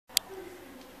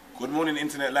Good morning,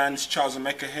 Internet land. It's Charles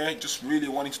Emeka here. Just really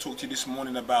wanting to talk to you this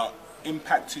morning about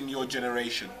impacting your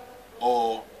generation.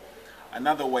 Or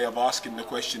another way of asking the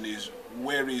question is,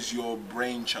 where is your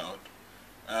brainchild?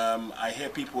 I hear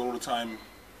people all the time,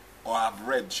 or I've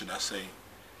read, should I say,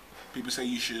 people say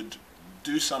you should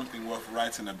do something worth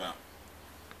writing about,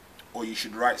 or you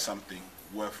should write something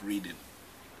worth reading.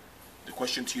 The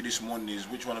question to you this morning is,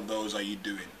 which one of those are you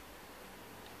doing?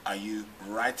 Are you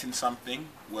writing something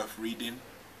worth reading,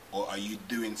 or are you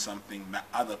doing something that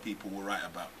other people will write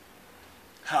about?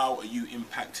 How are you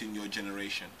impacting your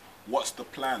generation? What's the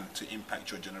plan to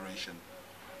impact your generation?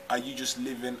 Are you just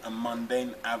living a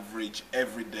mundane, average,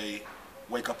 everyday,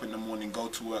 wake up in the morning, go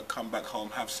to work, come back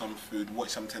home, have some food, watch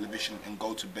some television and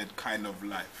go to bed kind of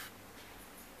life?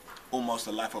 Almost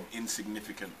a life of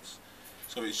insignificance.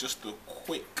 So it's just a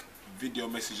quick video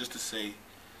message just to say,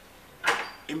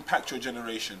 impact your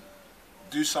generation.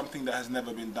 Do something that has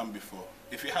never been done before.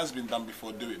 If it has been done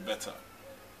before, do it better.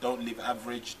 Don't live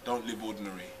average, don't live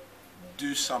ordinary.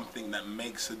 Do something that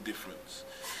makes a difference.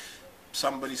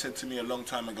 Somebody said to me a long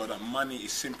time ago that money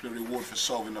is simply a reward for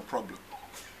solving a problem.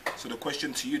 So the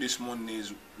question to you this morning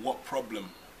is, what problem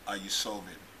are you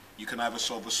solving? You can either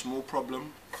solve a small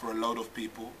problem for a load of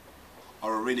people,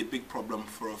 or a really big problem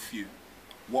for a few.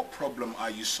 What problem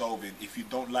are you solving? If you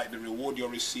don't like the reward you're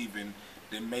receiving,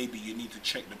 then maybe you need to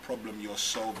check the problem you're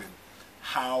solving.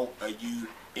 How are you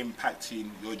impacting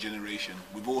your generation?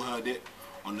 We've all heard it.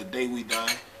 On the day we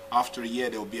die, after a year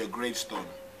there will be a gravestone.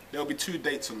 There will be two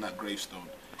dates on that gravestone.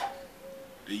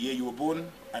 The year you were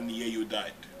born and the year you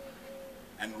died.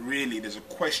 And really there's a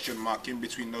question mark in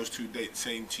between those two dates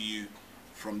saying to you,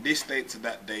 from this date to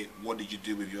that date, what did you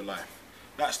do with your life?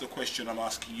 That's the question I'm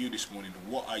asking you this morning.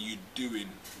 What are you doing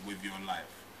with your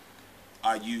life?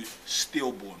 Are you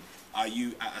stillborn? Are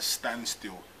you at a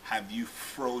standstill? Have you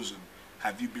frozen?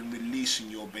 Have you been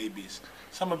releasing your babies?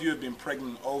 Some of you have been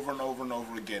pregnant over and over and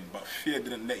over again, but fear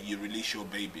didn't let you release your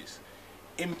babies.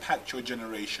 Impact your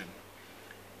generation.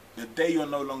 The day you're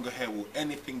no longer here, will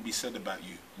anything be said about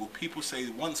you? Will people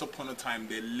say, once upon a time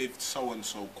they lived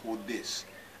so-and-so called this,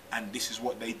 and this is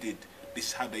what they did. This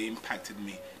is how they impacted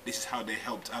me. This is how they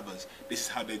helped others. This is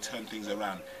how they turned things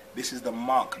around. This is the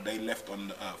mark they left on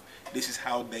the earth. This is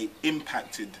how they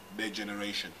impacted their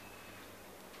generation.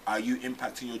 Are you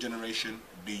impacting your generation?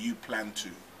 Do you plan to?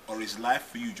 Or is life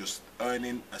for you just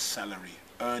earning a salary,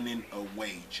 earning a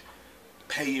wage,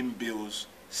 paying bills,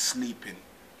 sleeping,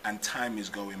 and time is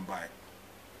going by?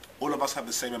 All of us have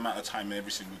the same amount of time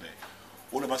every single day.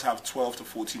 All of us have 12 to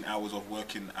 14 hours of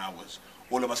working hours.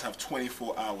 All of us have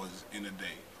 24 hours in a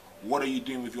day. What are you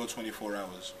doing with your 24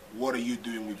 hours? What are you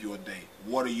doing with your day?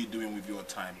 What are you doing with your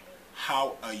time?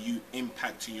 How are you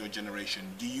impacting your generation?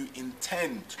 Do you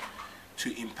intend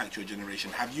to impact your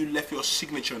generation? Have you left your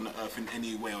signature on the earth in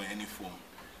any way or any form?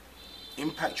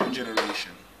 Impact your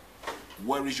generation.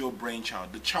 Where is your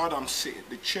brainchild? The chair I'm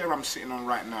sitting on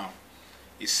right now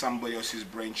is somebody else's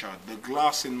brainchild. The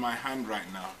glass in my hand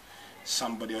right now,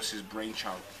 somebody else's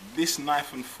brainchild. This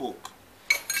knife and fork,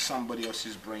 somebody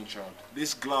else's brainchild.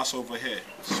 This glass over here,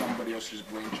 somebody else's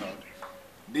brainchild.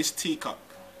 This teacup,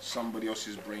 somebody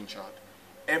else's brainchild.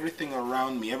 Everything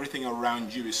around me, everything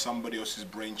around you is somebody else's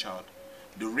brainchild.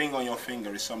 The ring on your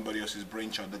finger is somebody else's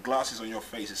brainchild. The glasses on your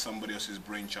face is somebody else's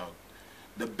brainchild.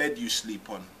 The bed you sleep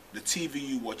on, the TV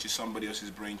you watch is somebody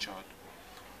else's brainchild.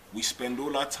 We spend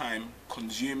all our time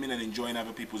consuming and enjoying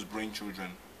other people's brainchildren.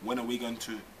 When are we going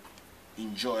to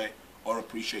enjoy or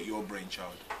appreciate your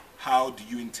brainchild? How do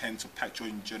you intend to impact your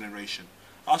generation?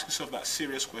 Ask yourself that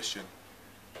serious question.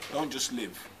 Don't just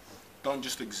live. Don't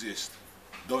just exist.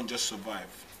 Don't just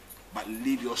survive. But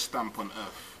leave your stamp on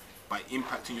earth by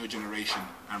impacting your generation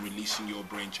and releasing your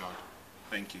brainchild.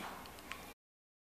 Thank you.